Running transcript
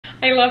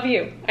I love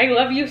you. I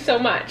love you so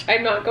much.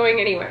 I'm not going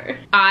anywhere.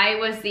 I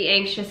was the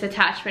anxious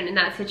attachment in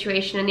that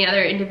situation and the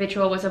other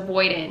individual was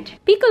avoidant.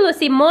 Piccolo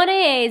Simone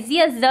e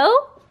zia Zoe?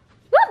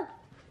 Woo!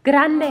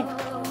 Grande.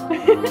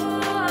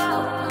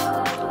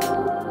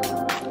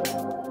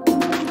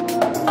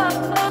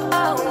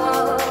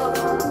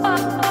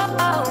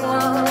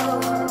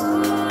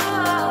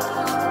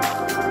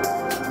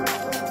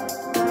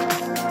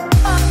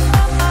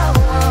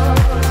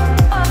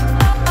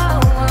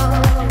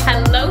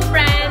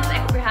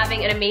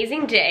 An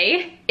amazing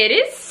day. It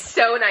is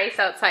so nice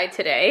outside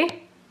today.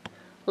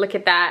 Look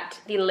at that.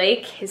 The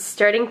lake is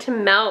starting to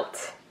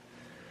melt.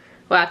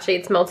 Well, actually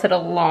it's melted a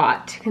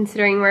lot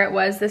considering where it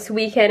was this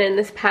weekend and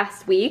this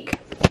past week.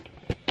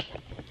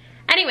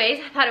 Anyways,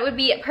 I thought it would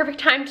be a perfect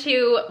time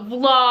to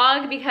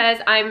vlog because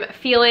I'm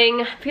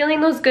feeling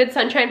those good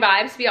sunshine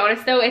vibes. To be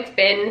honest though, it's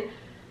been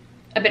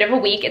a bit of a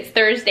week. It's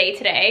Thursday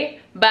today,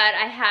 but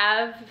I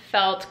have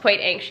felt quite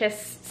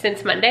anxious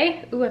since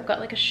Monday. Ooh, I've got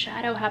like a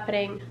shadow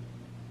happening.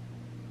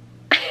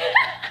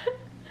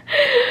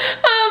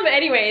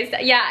 Anyways,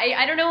 yeah,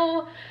 I don't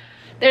know.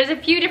 There's a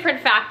few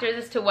different factors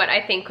as to what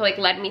I think like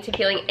led me to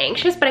feeling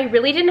anxious, but I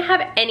really didn't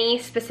have any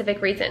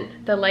specific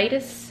reason. The light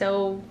is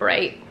so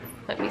bright.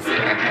 Let me see here.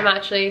 I'm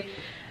actually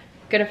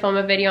gonna film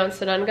a video on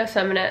Sananga,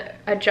 so I'm gonna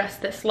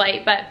adjust this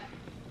light. But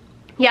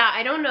yeah,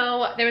 I don't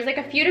know. There was like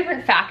a few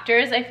different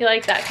factors I feel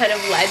like that kind of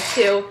led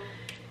to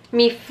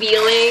me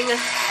feeling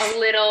a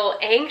little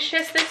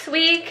anxious this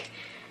week.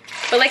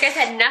 But like I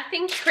said,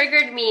 nothing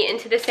triggered me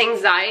into this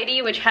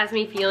anxiety, which has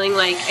me feeling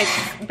like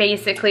it's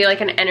basically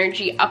like an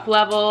energy up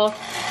level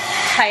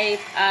type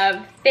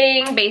of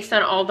thing based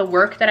on all the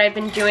work that I've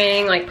been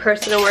doing, like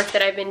personal work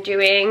that I've been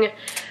doing,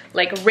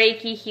 like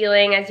Reiki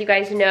healing, as you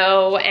guys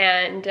know,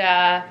 and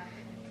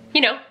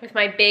you know, with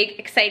my big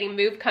exciting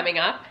move coming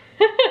up.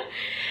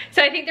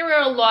 So I think there were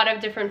a lot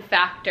of different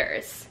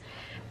factors.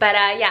 But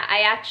yeah,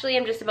 I actually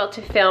am just about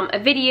to film a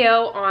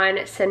video on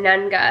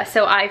Sananga.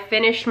 So I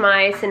finished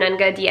my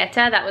Sananga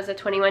dieta. That was a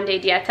 21-day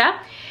dieta.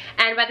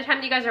 And by the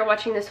time you guys are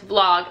watching this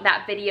vlog,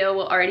 that video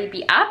will already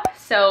be up.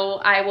 So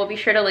I will be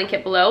sure to link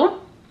it below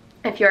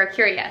if you are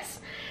curious.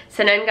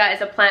 Sananga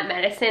is a plant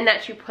medicine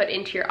that you put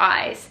into your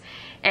eyes.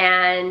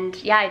 And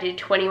yeah, I did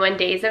 21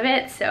 days of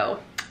it. So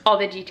all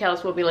the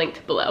details will be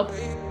linked below.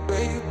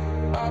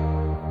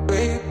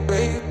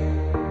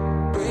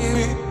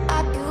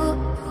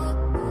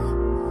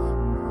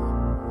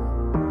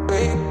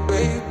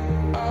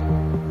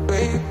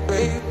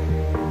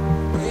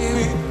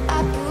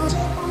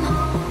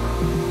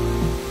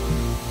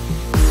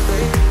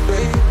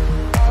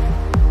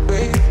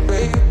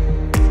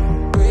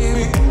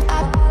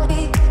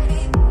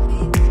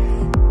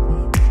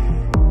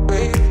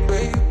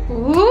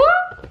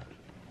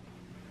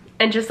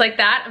 And just like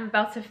that, I'm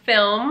about to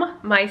film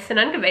my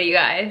Sananga video,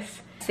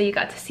 guys. So you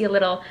got to see a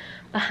little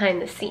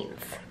behind the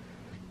scenes.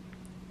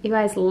 You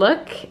guys,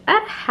 look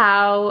at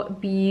how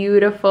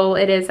beautiful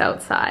it is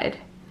outside.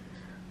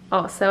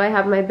 Also, I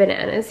have my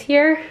bananas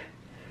here,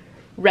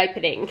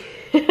 ripening.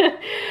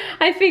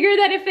 I figured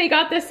that if they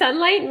got the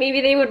sunlight,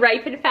 maybe they would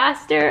ripen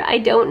faster. I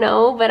don't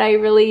know, but I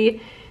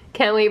really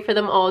can't wait for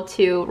them all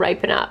to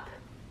ripen up.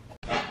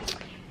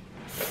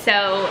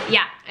 So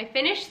yeah, I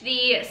finished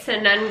the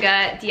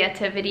Sananga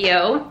dieta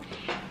video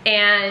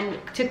and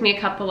it took me a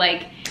couple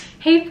like,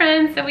 hey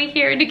friends, so we're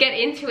here to get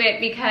into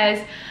it because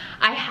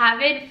I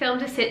haven't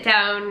filmed a sit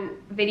down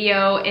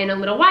video in a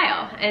little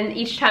while. And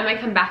each time I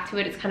come back to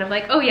it, it's kind of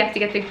like, oh, you have to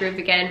get the groove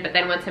again. But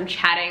then once I'm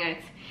chatting,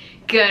 it's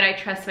good, I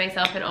trust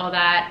myself and all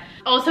that.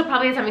 Also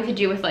probably has something to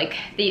do with like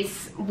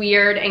this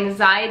weird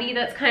anxiety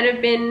that's kind of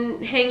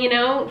been hanging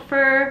out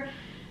for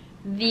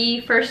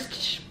the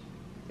first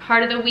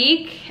part of the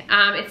week.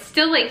 It's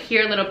still like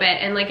here a little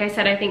bit, and like I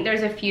said, I think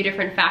there's a few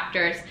different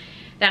factors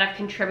that have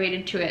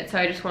contributed to it, so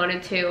I just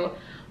wanted to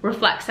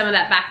reflect some of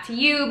that back to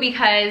you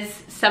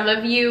because some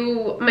of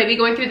you might be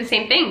going through the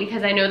same thing,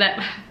 because I know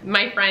that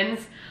my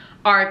friends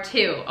are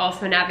too,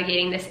 also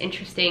navigating this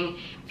interesting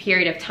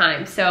period of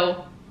time.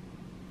 So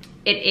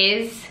it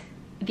is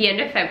the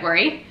end of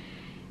February,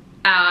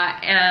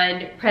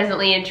 and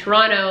presently in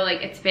Toronto,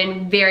 like it's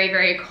been very,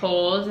 very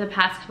cold the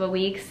past couple of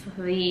weeks.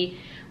 The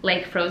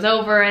lake froze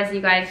over, as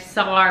you guys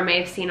saw or may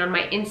have seen on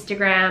my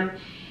Instagram.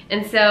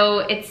 And so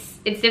it's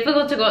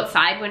difficult to go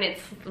outside when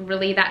it's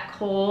really that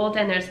cold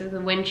and there's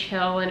the wind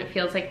chill and it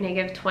feels like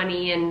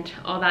 -20 and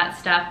all that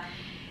stuff.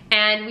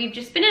 And we've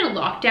just been in a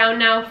lockdown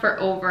now for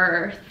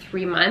over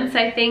 3 months,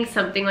 I think,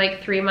 something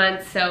like 3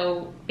 months.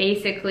 So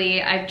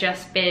basically I've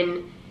just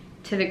been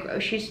to the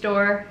grocery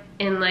store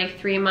in like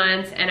 3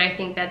 months, and I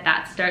think that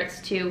that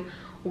starts to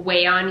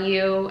weigh on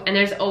you. And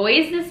there's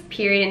always this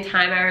period in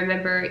time, I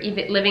remember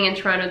even living in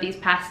Toronto these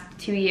past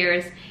 2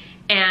 years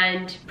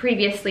and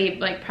previously,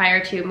 like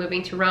prior to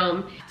moving to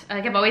Rome,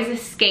 like I've always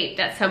escaped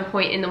at some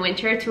point in the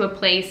winter to a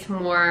place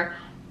more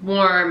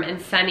warm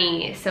and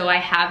sunny, so I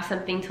have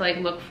something to like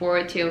look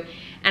forward to,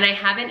 and I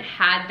haven't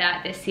had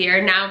that this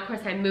year. Now of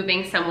course I'm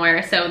moving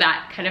somewhere, so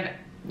that kind of,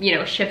 you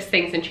know, shifts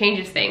things and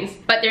changes things,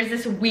 but there's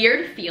this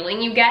weird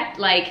feeling you get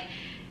like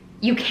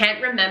you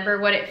can't remember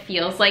what it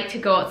feels like to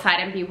go outside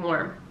and be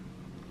warm.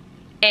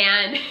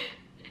 And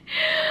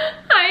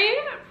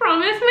I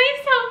promise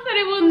myself that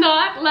I will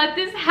not let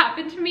this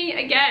happen to me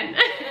again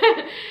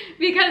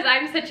because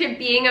I'm such a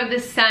being of the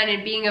sun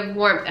and being of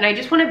warmth, and I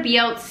just want to be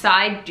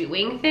outside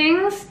doing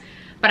things,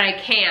 but I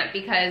can't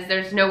because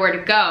there's nowhere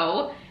to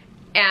go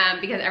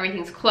and because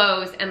everything's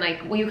closed, and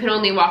like, well, you can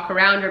only walk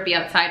around or be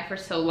outside for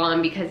so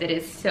long because it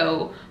is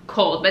so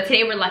cold. But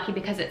today we're lucky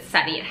because it's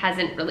sunny. It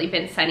hasn't really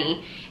been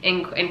sunny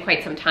in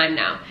quite some time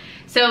now.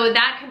 So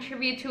that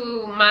contributed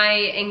to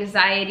my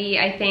anxiety,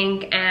 I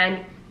think.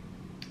 And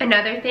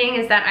another thing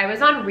is that I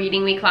was on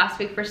reading week last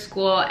week for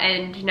school,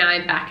 and now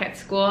I'm back at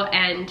school,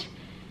 and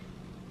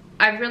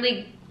I've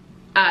really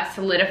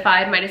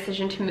solidified my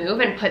decision to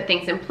move and put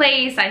things in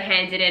place. I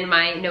handed in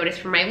my notice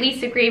for my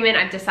lease agreement.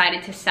 I've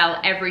decided to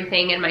sell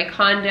everything in my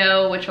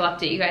condo, which I'll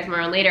update you guys more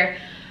on later.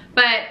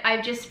 But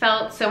I've just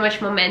felt so much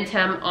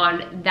momentum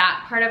on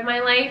that part of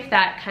my life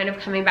that kind of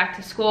coming back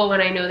to school when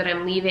I know that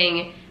I'm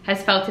leaving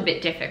has felt a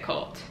bit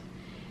difficult.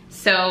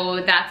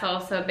 So that's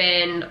also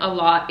been a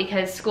lot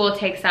because school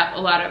takes up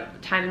a lot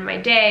of time in my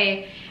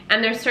day,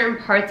 and there's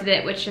certain parts of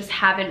it which just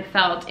haven't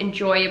felt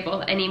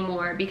enjoyable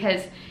anymore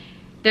because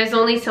there's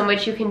only so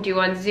much you can do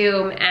on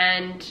Zoom,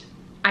 and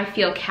I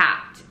feel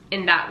capped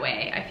in that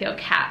way. I feel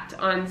capped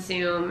on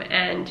Zoom,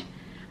 and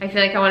I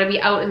feel like I want to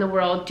be out in the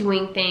world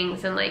doing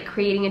things and like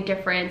creating a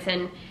difference,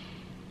 and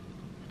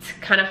it's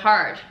kind of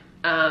hard.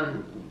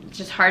 It's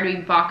just hard to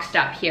be boxed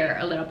up here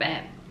a little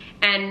bit.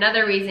 And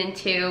another reason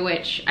too,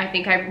 which I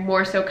think I've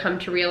more so come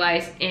to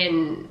realize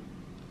in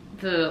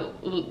the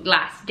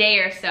last day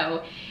or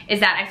so, is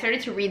that I started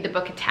to read the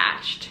book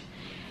Attached.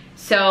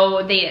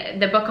 So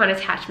the book on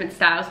attachment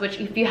styles, which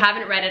if you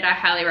haven't read it, I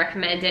highly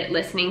recommend it,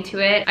 listening to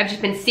it. I've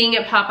just been seeing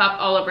it pop up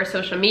all over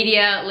social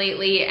media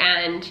lately,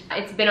 and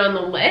it's been on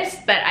the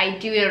list, but I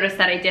do notice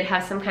that I did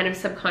have some kind of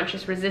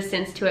subconscious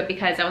resistance to it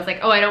because I was like,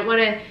 oh, I don't want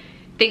to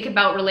think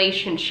about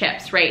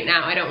relationships right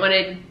now. I don't want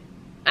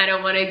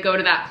to go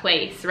to that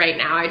place right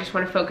now. I just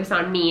want to focus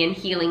on me and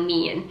healing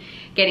me and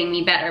getting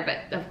me better.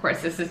 But of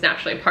course, this is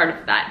naturally part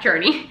of that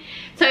journey.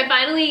 So I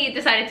finally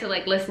decided to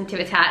like listen to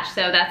Attached.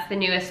 So that's the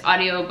newest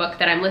audiobook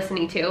that I'm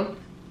listening to.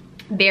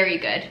 Very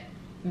good.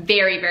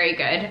 Very, very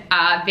good.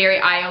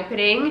 Very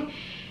eye-opening,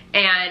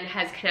 and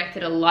has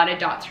connected a lot of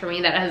dots for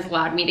me that has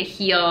allowed me to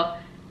heal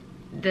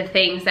the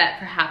things that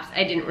perhaps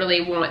I didn't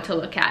really want to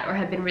look at or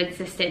have been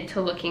resistant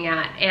to looking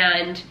at.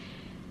 And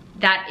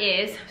that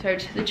is, sorry, I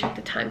just have to check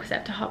the time because I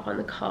have to hop on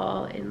the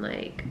call in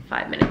like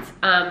 5 minutes.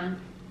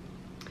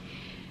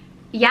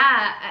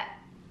 Yeah,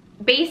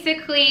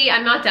 basically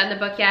I'm not done the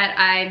book yet.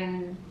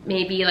 I'm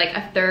maybe like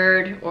a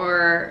third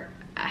or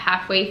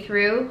halfway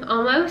through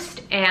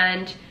almost,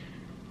 and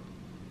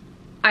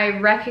I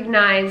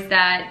recognize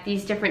that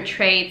these different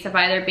traits of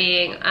either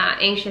being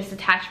anxious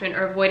attachment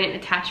or avoidant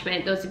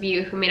attachment, those of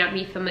you who may not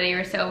be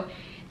familiar, so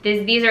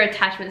these are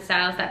attachment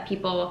styles that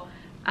people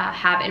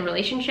have in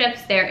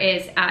relationships. There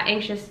is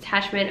anxious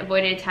attachment,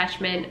 avoidant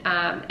attachment,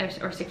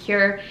 or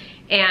secure.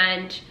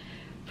 And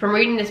from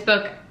reading this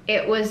book,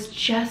 it was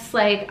just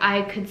like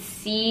I could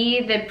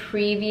see the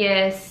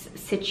previous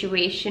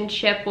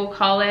situationship, we'll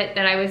call it,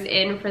 that I was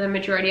in for the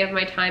majority of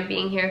my time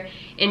being here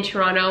in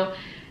Toronto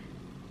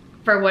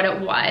for what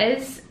it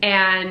was.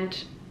 And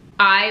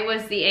I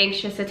was the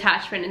anxious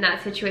attachment in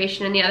that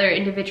situation, and the other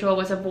individual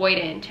was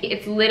avoidant.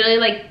 It's literally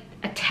like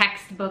a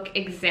textbook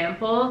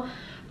example,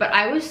 but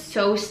I was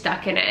so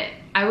stuck in it.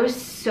 I was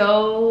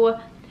so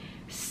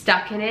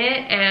stuck in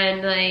it,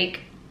 and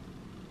like,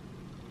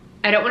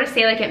 I don't want to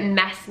say like it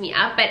messed me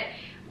up,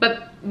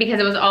 but because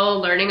it was all a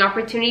learning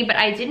opportunity, but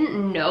I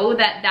didn't know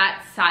that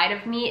that side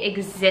of me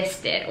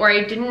existed, or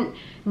I didn't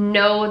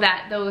know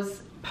that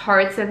those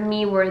parts of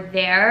me were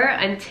there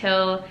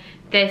until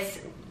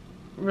this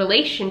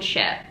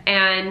relationship.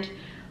 And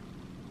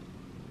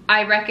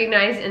I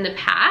recognize in the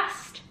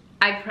past,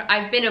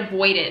 I've been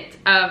avoidant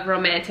of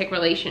romantic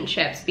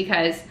relationships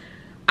because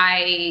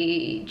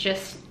I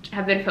just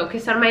have been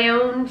focused on my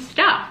own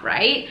stuff,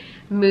 right?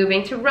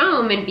 Moving to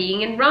Rome and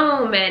being in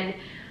Rome, and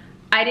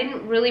I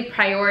didn't really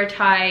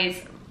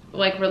prioritize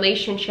like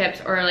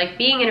relationships or like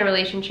being in a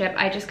relationship.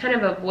 I just kind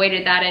of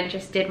avoided that and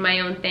just did my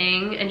own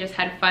thing and just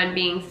had fun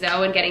being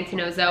Zoe and getting to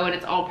know Zoe, and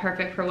it's all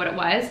perfect for what it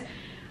was.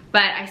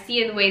 But I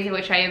see in the ways in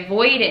which I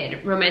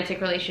avoided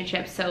romantic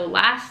relationships. So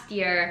last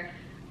year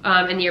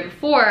and the year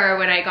before,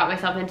 when I got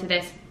myself into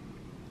this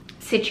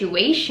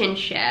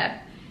situationship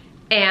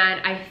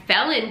and I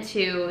fell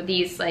into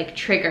these like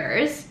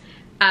triggers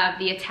of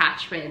the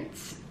attachment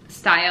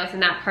styles in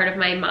that part of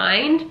my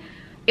mind,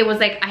 it was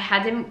like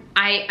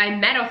I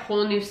met a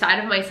whole new side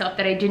of myself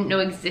that I didn't know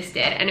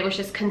existed, and it was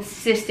just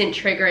consistent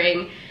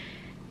triggering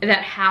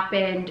that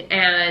happened,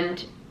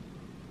 and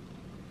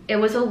it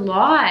was a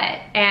lot.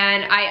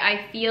 And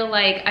I feel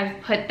like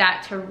I've put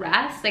that to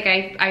rest. Like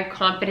I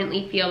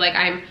confidently feel like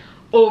I'm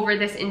over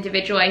this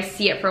individual. I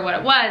see it for what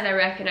it was. I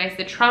recognize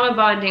the trauma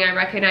bonding. I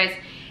recognize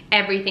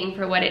everything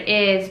for what it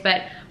is.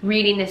 But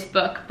reading this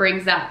book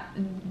brings up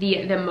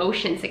the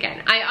emotions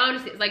again. I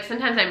honestly, like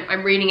sometimes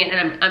I'm reading it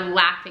and I'm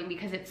laughing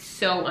because it's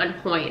so on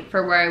point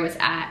for where I was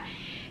at.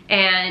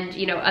 And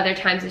you know, other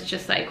times it's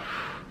just like,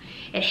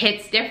 it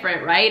hits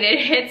different, right? It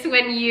hits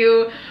when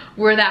you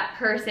were that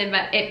person,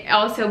 but it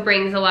also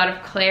brings a lot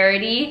of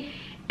clarity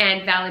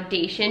and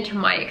validation to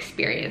my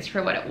experience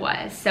for what it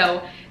was.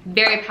 So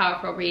very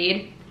powerful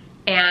read.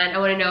 And I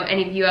want to know,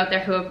 any of you out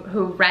there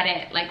who read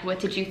it, like, what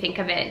did you think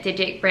of it? Did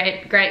it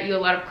grant you a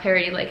lot of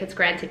clarity like it's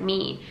granted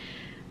me?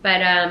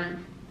 But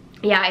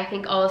yeah, I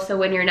think also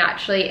when you're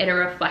naturally in a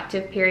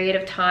reflective period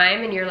of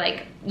time and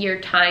you're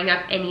tying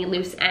up any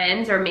loose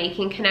ends or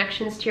making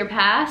connections to your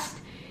past,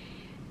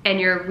 and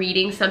you're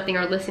reading something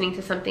or listening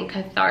to something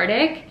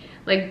cathartic,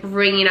 like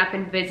bringing up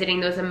and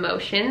visiting those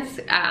emotions,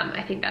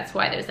 I think that's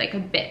why there's like a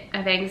bit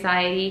of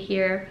anxiety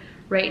here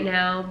right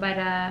now. But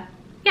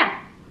yeah.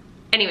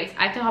 Anyways,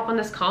 I have to hop on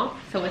this call,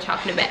 so we'll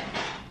talk in a bit.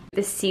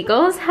 The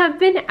seagulls have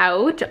been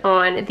out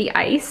on the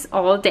ice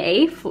all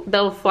day.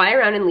 They'll fly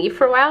around and leave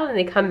for a while and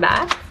they come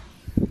back.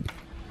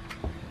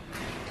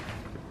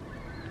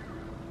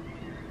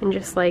 And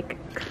just like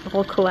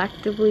all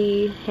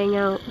collectively hang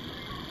out.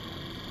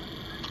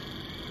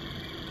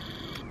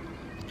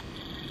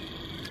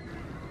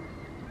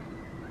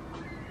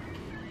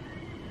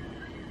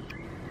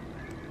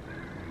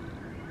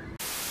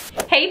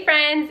 Hey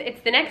friends,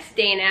 it's the next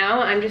day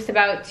now. I'm just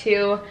about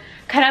to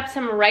cut up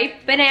some ripe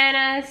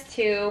bananas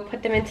to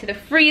put them into the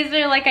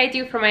freezer like I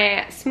do for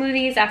my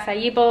smoothies,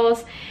 acai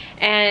bowls.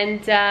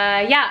 And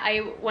yeah,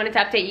 I wanted to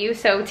update you.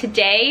 So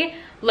today,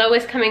 Lo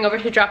is coming over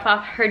to drop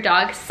off her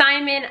dog,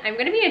 Simon. I'm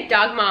gonna be a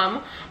dog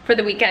mom for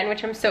the weekend,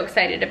 which I'm so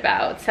excited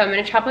about. So I'm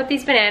gonna chop up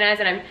these bananas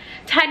and I'm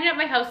tidying up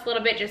my house a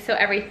little bit just so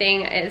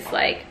everything is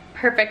like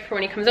perfect for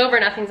when he comes over,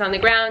 nothing's on the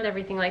ground,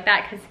 everything like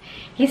that, because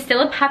he's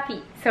still a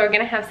puppy. So we're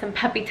gonna have some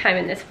puppy time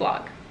in this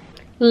vlog.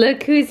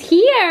 Look who's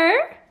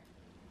here!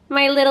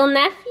 My little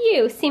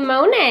nephew,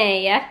 Simone.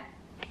 Say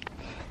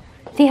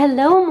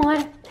hello,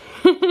 more.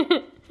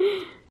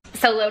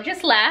 So Lo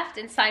just left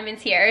and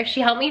Simon's here.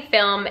 She helped me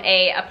film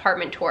a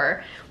apartment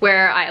tour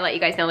where I let you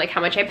guys know like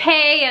how much I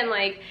pay and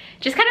like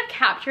just kind of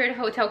captured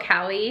Hotel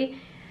Cali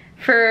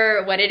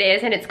for what it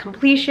is and its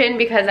completion,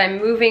 because I'm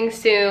moving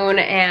soon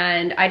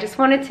and I just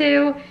wanted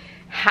to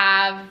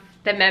have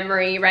the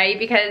memory, right?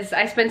 Because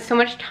I spent so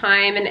much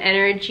time and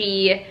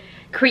energy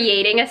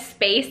creating a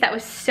space that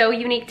was so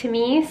unique to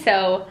me.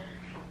 So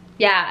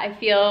yeah, I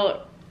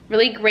feel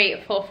really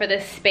grateful for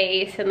this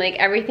space, and like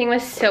everything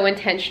was so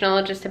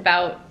intentional just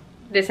about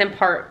this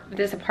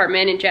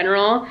apartment in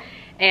general.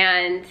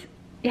 And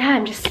yeah,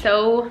 I'm just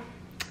feeling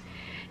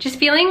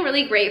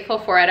really grateful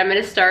for it. I'm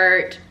gonna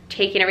start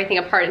taking everything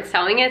apart and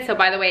selling it. So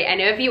by the way,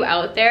 any of you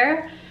out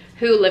there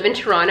who live in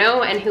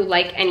Toronto and who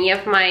like any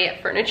of my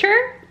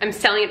furniture, I'm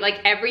selling it.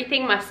 Like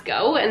everything must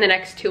go in the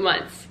next 2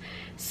 months.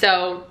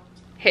 So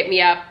hit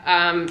me up,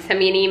 send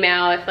me an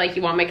email if like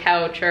you want my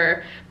couch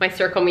or my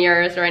circle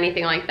mirrors or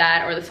anything like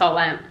that, or the salt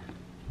lamp.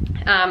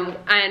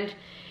 And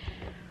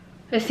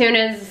as soon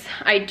as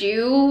I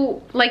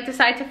do like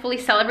decide to fully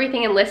sell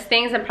everything and list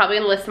things, I'm probably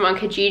gonna list them on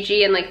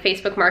Kijiji and like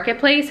Facebook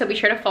Marketplace. So be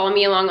sure to follow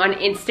me along on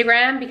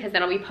Instagram, because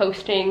then I'll be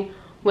posting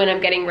when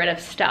I'm getting rid of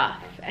stuff.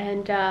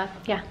 And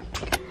yeah.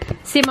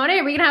 Simone,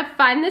 are we gonna have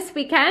fun this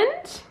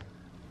weekend?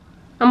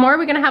 Amor, are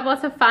we gonna have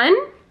lots of fun?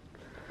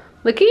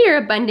 Look at your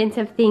abundance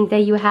of things that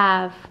you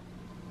have.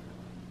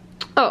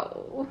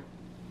 Oh.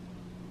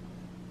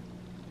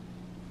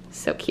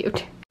 So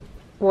cute.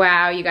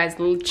 Wow, you guys,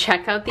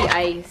 check out the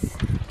ice.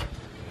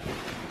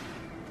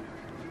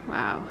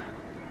 Wow.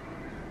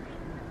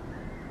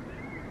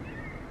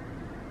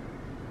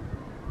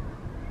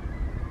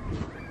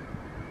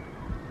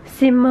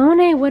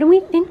 Simone, what do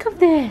we think of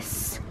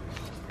this?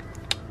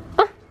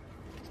 Oh.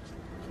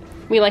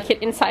 We like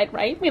it inside,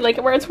 right? We like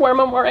it where it's warm,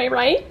 Amore,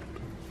 right?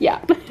 Yeah.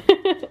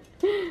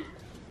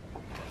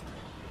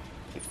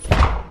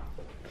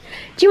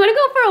 Do you want to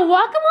go for a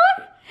walk,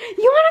 Amore?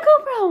 You want to go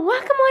for a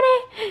walk,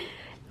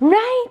 Amore?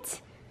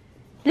 Right.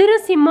 Little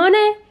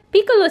Simone,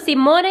 piccolo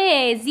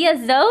Simone, zia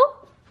Zoe.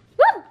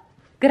 Woo!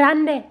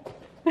 Grande.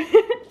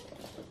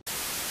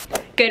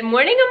 Good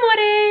morning,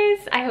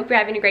 amores. I hope you're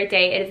having a great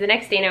day. It is the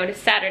next day now. It is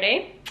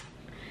Saturday.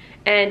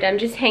 And I'm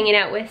just hanging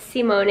out with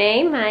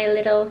Simone, my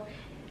little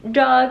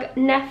dog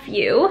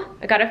nephew.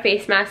 I got a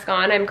face mask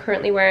on. I'm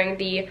currently wearing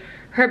the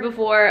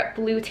Herbivore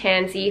Blue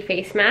Tansy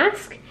face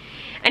mask.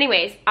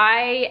 Anyways,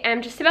 I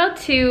am just about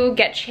to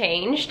get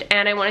changed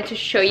and I wanted to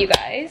show you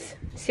guys.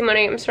 Simone,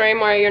 I'm sorry,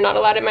 Mara, you're not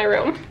allowed in my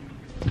room.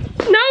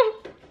 No!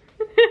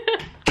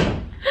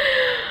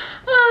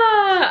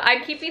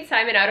 I'm keeping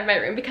Simon out of my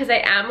room because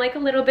I am like a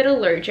little bit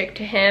allergic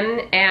to him,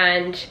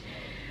 and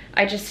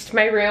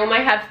my room, I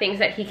have things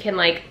that he can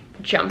like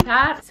jump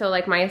at. So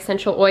like my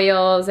essential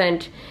oils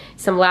and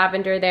some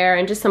lavender there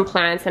and just some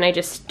plants, and I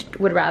just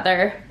would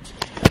rather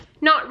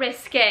not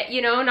risk it,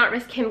 you know, not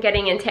risk him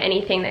getting into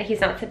anything that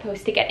he's not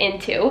supposed to get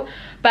into.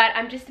 But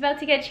I'm just about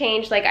to get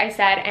changed, like I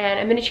said, and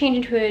I'm gonna change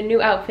into a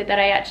new outfit that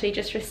I actually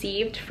just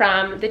received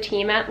from the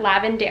team at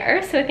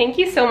Lavender. So thank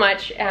you so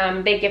much.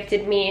 They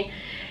gifted me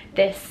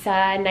this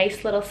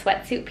nice little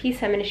sweatsuit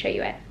piece. I'm gonna show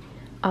you it.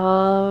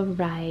 All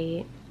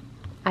right.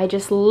 I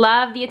just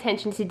love the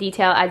attention to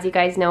detail, as you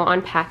guys know,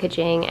 on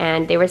packaging,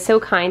 and they were so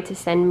kind to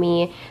send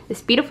me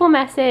this beautiful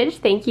message.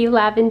 Thank you,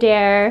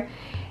 Lavender.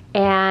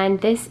 And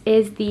this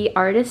is the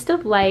Artist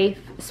of Life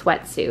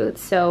sweatsuit.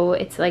 So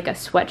it's like a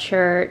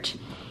sweatshirt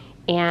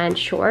and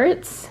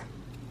shorts.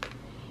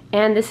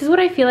 And this is what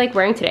I feel like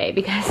wearing today,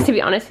 because to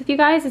be honest with you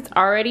guys, it's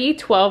already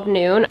 12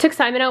 noon. I took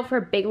Simon out for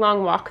a big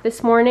long walk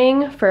this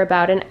morning for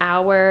about an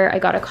hour. I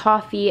got a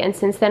coffee, and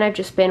since then I've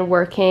just been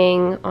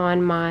working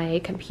on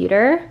my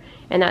computer,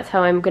 and that's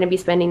how I'm gonna be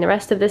spending the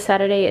rest of this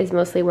Saturday, is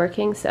mostly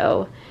working.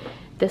 So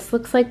this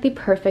looks like the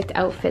perfect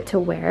outfit to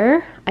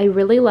wear. I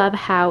really love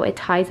how it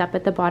ties up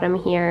at the bottom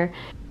here.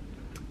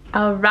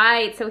 All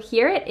right, so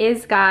here it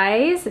is,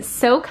 guys.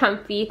 So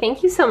comfy.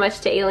 Thank you so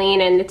much to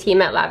Aileen and the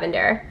team at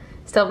Lavender.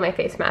 Still have my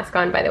face mask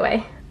on, by the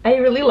way. I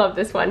really love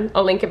this one.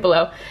 I'll link it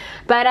below.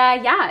 But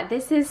yeah,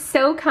 this is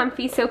so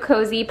comfy, so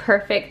cozy,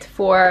 perfect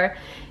for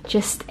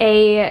just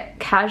a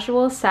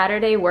casual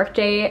Saturday work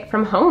day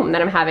from home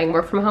that I'm having,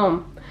 work from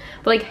home.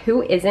 But like,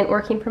 who isn't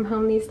working from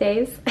home these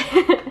days?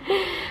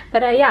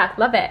 But yeah,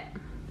 love it.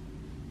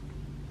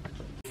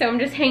 So I'm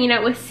just hanging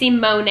out with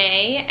Simone,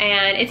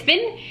 and it's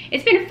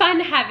been fun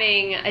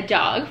having a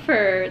dog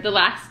for the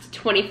last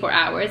 24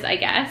 hours, I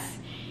guess.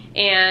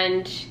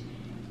 And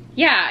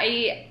yeah,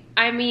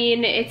 I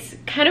mean, it's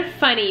kind of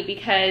funny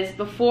because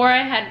before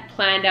I had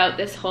planned out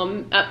this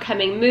whole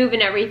upcoming move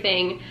and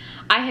everything,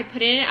 I had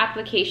put in an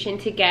application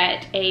to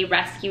get a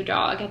rescue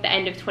dog at the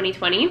end of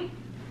 2020.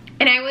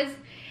 And I was,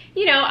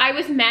 you know, I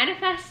was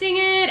manifesting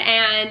it,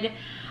 and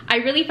I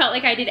really felt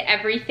like I did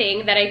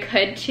everything that I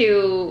could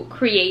to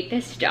create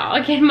this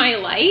dog in my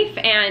life.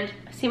 And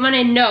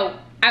Simone, no,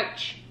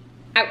 ouch,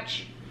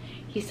 ouch.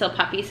 He's still a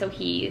puppy, so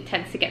he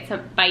tends to get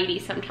some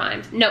bitey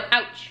sometimes. No,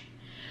 ouch.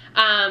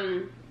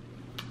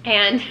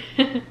 And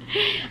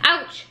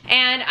ouch.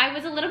 And I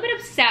was a little bit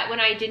upset when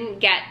I didn't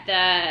get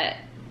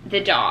the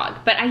dog,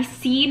 but I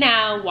see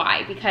now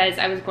why, because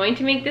I was going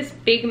to make this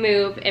big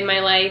move in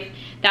my life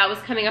that was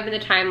coming up in the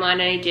timeline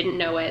and I didn't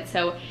know it.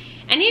 So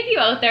any of you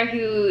out there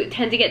who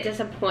tend to get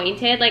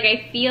disappointed, like,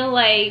 I feel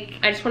like,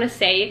 I just want to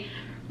say,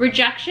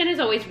 rejection is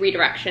always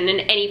redirection in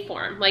any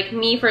form. Like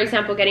me, for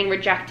example, getting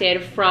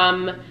rejected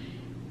from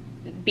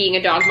being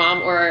a dog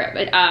mom or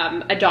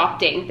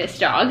adopting this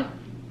dog.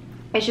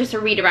 It's just a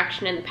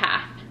redirection in the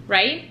path,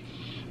 right?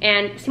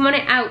 And Simone,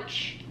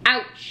 ouch,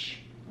 ouch,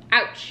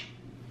 ouch.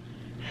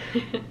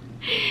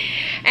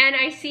 And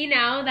I see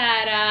now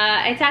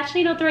that it's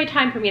actually not the right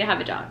time for me to have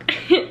a dog.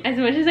 As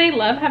much as I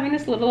love having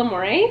this little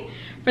Amore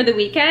for the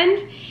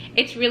weekend,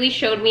 it's really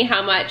showed me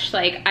how much,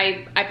 like,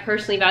 I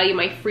personally value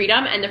my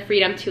freedom and the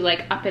freedom to,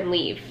 like, up and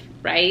leave,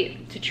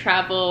 right? To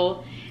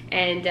travel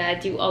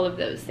and do all of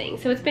those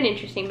things. So it's been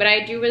interesting, but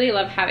I do really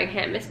love having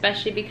him,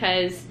 especially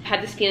because I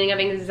had this feeling of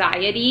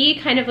anxiety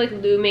kind of like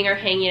looming or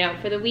hanging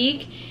out for the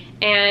week.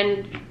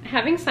 And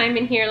having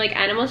Simon here, like,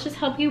 animals just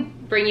help you,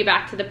 bring you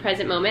back to the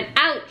present moment.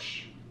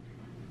 Ouch!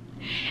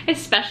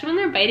 Especially when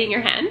they're biting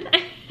your hand.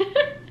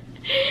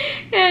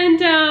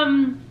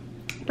 And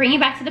bring you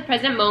back to the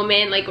present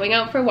moment, like going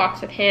out for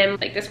walks with him.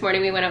 Like this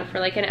morning we went out for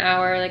like an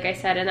hour, like I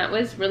said, and that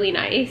was really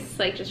nice.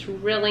 Like, just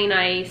really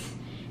nice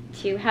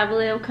to have a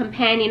little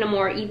companion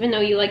more, even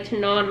though you like to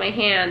gnaw on my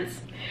hands.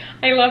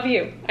 I love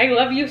you. I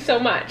love you so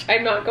much.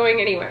 I'm not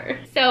going anywhere.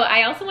 So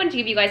I also wanted to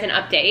give you guys an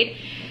update.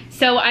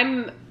 So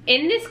I'm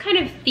in this kind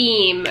of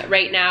theme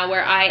right now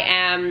where I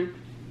am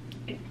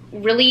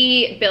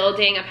really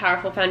building a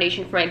powerful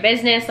foundation for my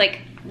business,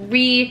 like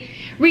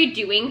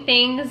redoing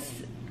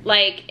things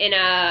like in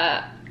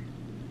a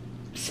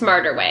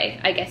smarter way,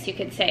 I guess you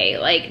could say,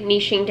 like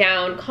niching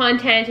down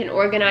content and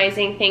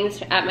organizing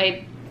things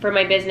at for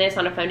my business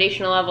on a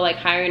foundational level, like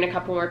hiring a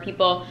couple more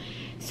people.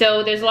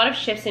 So there's a lot of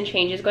shifts and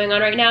changes going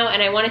on right now,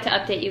 and I wanted to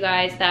update you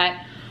guys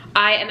that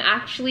I've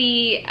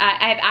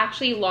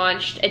actually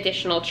launched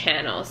additional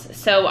channels.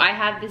 So I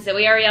have the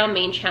Zoey Arielle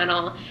main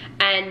channel,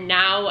 and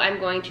now I'm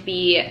going to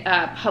be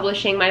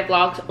publishing my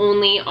vlogs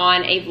only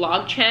on a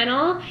vlog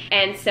channel.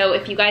 And so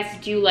if you guys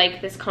do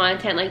like this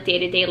content, like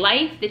day-to-day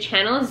life, the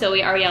channel is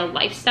Zoey Arielle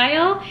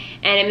Lifestyle,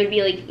 and I'm gonna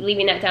be like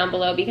leaving that down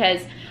below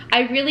because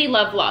I really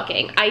love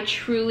vlogging. I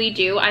truly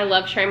do. I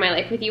love sharing my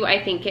life with you.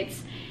 I think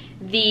it's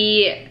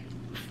the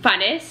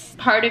funnest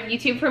part of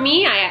YouTube for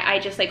me. I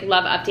just like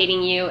love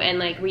updating you and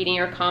like reading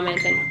your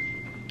comments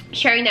and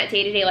sharing that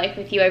day-to-day life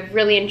with you. I've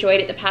really enjoyed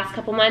it the past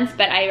couple months,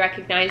 but I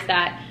recognize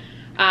that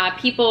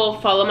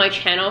people follow my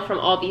channel from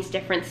all these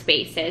different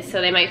spaces.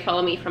 So they might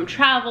follow me from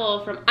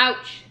travel,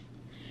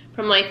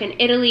 from life in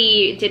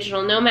Italy,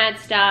 digital nomad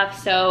stuff.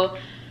 So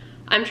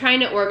I'm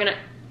trying to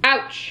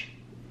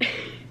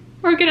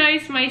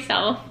organize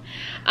myself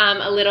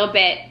a little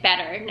bit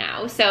better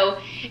now. So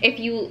if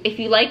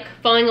you like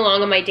following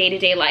along on my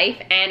day-to-day life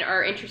and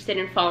are interested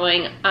in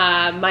following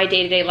my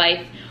day-to-day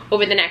life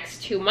over the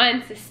next 2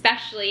 months,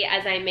 especially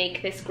as I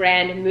make this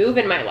grand move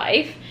in my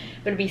life,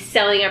 I'm gonna be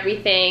selling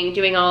everything,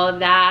 doing all of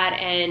that,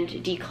 and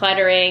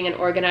decluttering and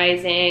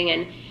organizing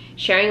and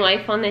sharing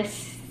life on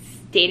this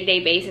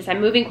day-to-day basis.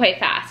 I'm moving quite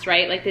fast,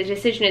 right? Like the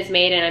decision is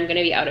made and I'm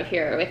gonna be out of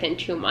here within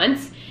 2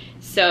 months.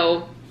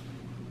 So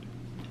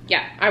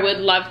yeah, I would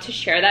love to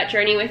share that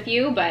journey with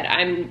you, but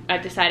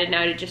I've decided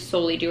now to just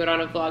solely do it on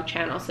a vlog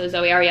channel. So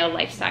Zoey Arielle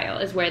Lifestyle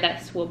is where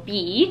this will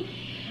be.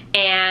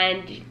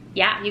 And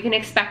yeah, you can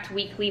expect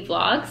weekly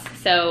vlogs.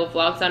 So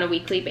vlogs on a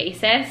weekly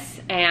basis.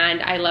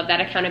 And I love that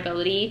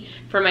accountability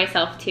for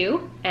myself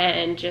too,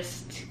 and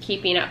just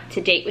keeping up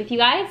to date with you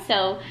guys.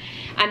 So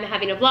I'm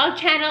having a vlog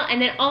channel,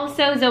 and then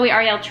also Zoey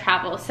Arielle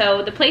Travel.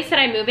 So the place that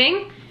I'm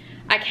moving,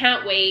 I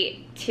can't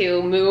wait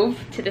to move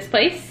to this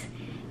place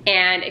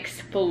and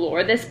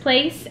explore this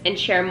place and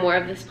share more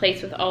of this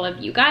place with all of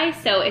you guys.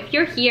 So if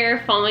you're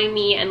here following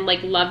me and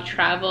like love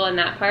travel and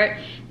that part,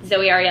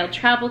 Zoey Arielle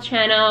Travel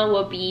channel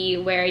will be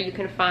where you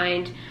can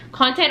find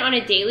content on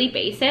a daily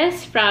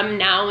basis from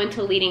now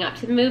until leading up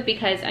to the move,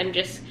 because I'm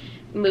just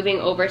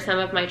moving over some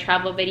of my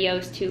travel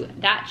videos to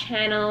that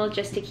channel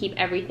just to keep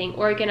everything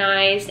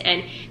organized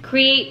and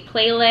create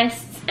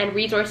playlists and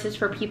resources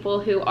for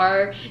people who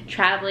are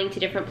traveling to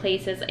different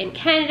places in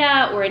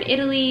Canada or in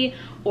Italy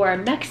or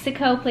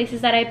Mexico,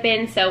 places that I've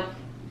been. So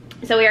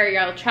Zoey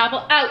Arielle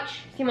Travel. Ouch,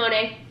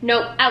 Simone.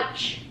 No,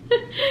 ouch.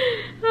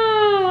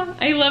 Oh,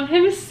 I love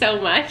him so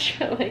much.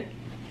 Like,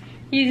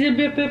 he's a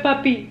baby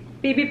puppy.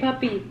 Baby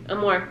puppy.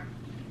 Amor.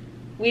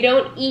 We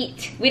don't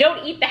eat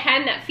the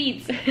hand that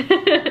feeds.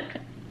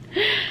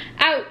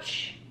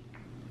 Ouch.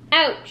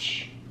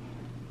 Ouch.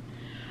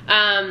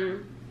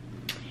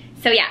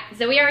 So yeah,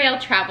 Zoey Arielle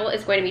Travel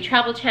is going to be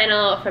travel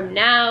channel from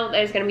now.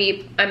 I'm gonna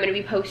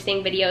be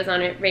posting videos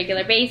on a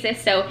regular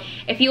basis. So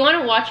if you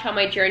want to watch how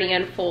my journey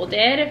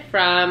unfolded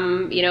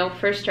from, you know,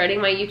 first starting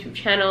my YouTube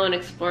channel and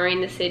exploring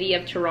the city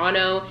of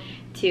Toronto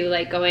to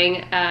like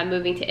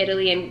moving to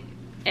Italy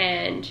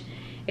and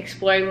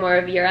exploring more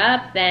of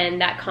Europe, then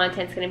that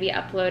content's going to be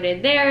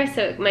uploaded there.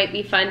 So it might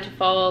be fun to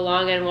follow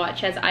along and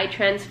watch as I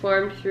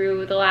transformed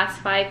through the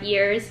last 5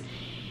 years.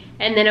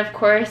 And then of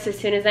course, as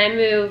soon as I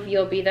move,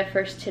 you'll be the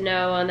first to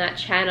know on that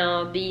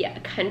channel the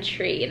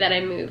country that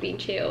I'm moving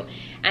to.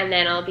 And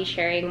then I'll be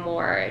sharing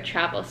more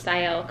travel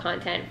style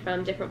content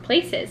from different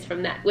places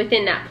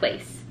within that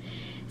place.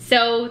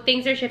 So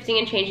things are shifting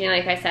and changing,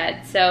 like I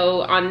said.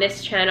 So on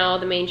this channel,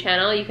 the main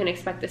channel, you can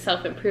expect the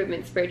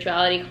self-improvement,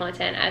 spirituality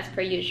content as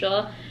per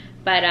usual.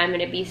 But I'm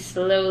gonna be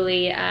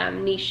slowly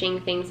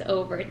niching things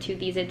over to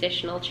these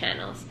additional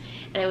channels.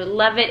 And I would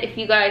love it if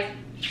you guys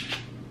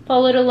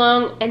followed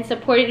along and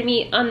supported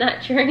me on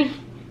that journey.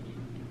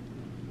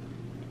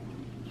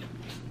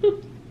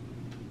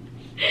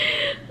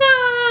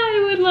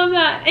 I would love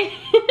that.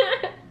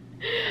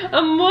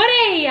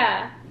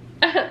 Amore!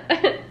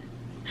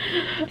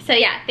 So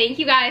yeah, thank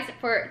you guys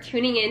for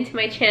tuning in to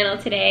my channel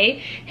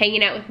today,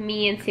 hanging out with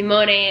me and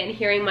Simone and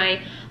hearing my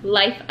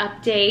life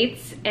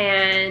updates.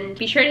 And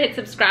be sure to hit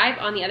subscribe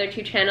on the other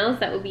 2 channels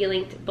that will be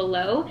linked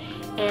below.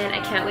 And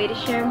I can't wait to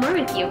share more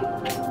with you.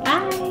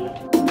 Bye!